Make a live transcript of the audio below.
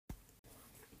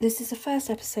This is the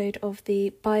first episode of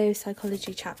the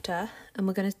Biopsychology chapter, and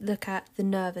we're going to look at the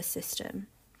nervous system.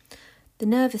 The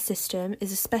nervous system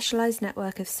is a specialised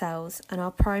network of cells and our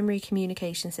primary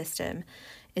communication system.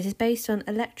 It is based on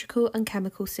electrical and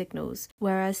chemical signals,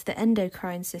 whereas the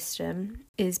endocrine system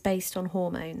is based on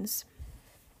hormones.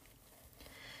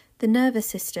 The nervous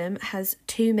system has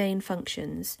two main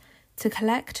functions: to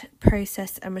collect,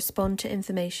 process and respond to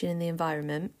information in the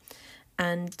environment,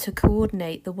 and to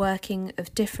coordinate the working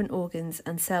of different organs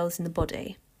and cells in the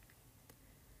body.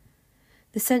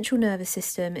 The central nervous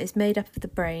system is made up of the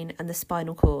brain and the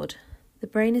spinal cord. The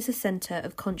brain is the centre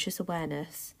of conscious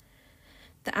awareness.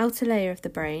 The outer layer of the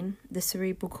brain, the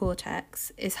cerebral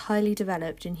cortex, is highly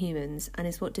developed in humans and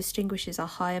is what distinguishes our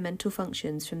higher mental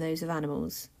functions from those of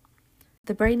animals.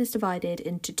 The brain is divided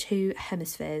into two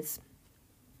hemispheres.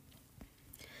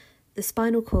 The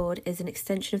spinal cord is an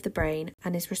extension of the brain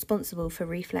and is responsible for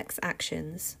reflex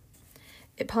actions.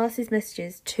 It passes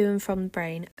messages to and from the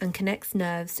brain and connects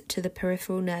nerves to the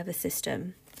peripheral nervous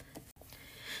system.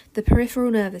 The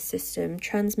peripheral nervous system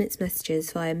transmits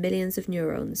messages via millions of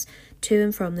neurons to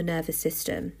and from the nervous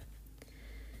system.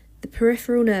 The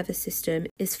peripheral nervous system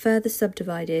is further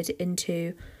subdivided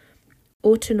into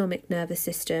autonomic nervous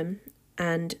system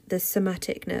and the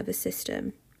somatic nervous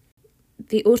system.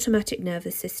 The automatic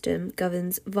nervous system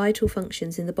governs vital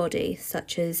functions in the body,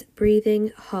 such as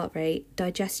breathing, heart rate,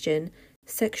 digestion,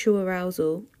 sexual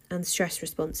arousal, and stress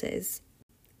responses.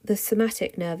 The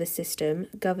somatic nervous system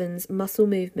governs muscle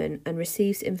movement and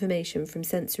receives information from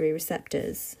sensory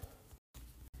receptors.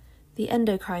 The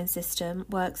endocrine system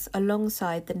works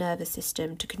alongside the nervous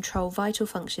system to control vital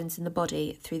functions in the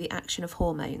body through the action of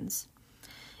hormones.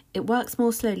 It works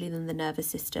more slowly than the nervous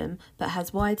system, but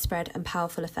has widespread and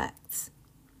powerful effects.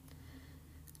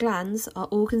 Glands are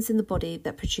organs in the body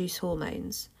that produce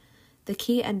hormones. The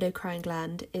key endocrine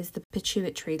gland is the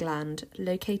pituitary gland,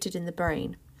 located in the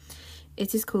brain.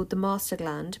 It is called the master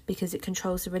gland because it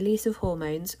controls the release of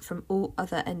hormones from all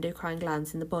other endocrine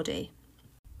glands in the body.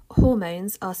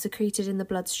 Hormones are secreted in the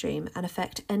bloodstream and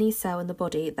affect any cell in the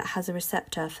body that has a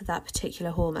receptor for that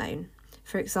particular hormone.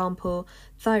 For example,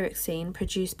 thyroxine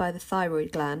produced by the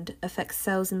thyroid gland affects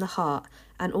cells in the heart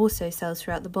and also cells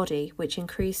throughout the body, which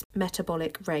increase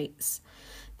metabolic rates.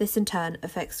 This in turn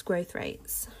affects growth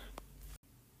rates.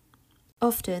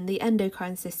 Often the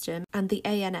endocrine system and the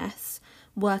ANS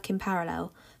work in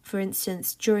parallel, for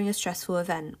instance during a stressful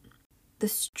event. The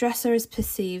stressor is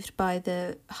perceived by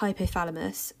the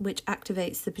hypothalamus, which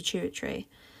activates the pituitary.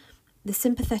 The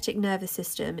sympathetic nervous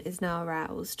system is now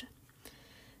aroused.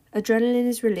 Adrenaline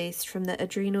is released from the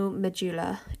adrenal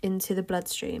medulla into the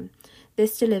bloodstream.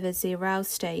 This delivers the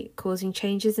aroused state, causing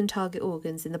changes in target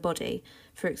organs in the body,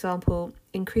 for example,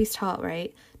 increased heart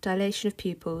rate, dilation of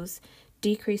pupils,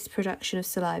 decreased production of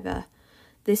saliva.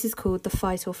 This is called the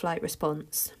fight or flight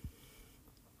response.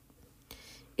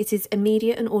 It is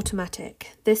immediate and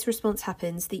automatic. This response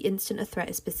happens the instant a threat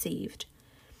is perceived.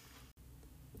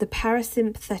 The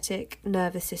parasympathetic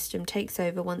nervous system takes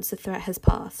over once the threat has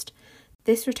passed.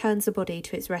 This returns the body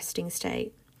to its resting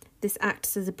state. This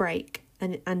acts as a brake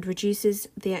and reduces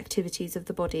the activities of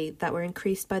the body that were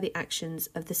increased by the actions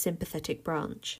of the sympathetic branch.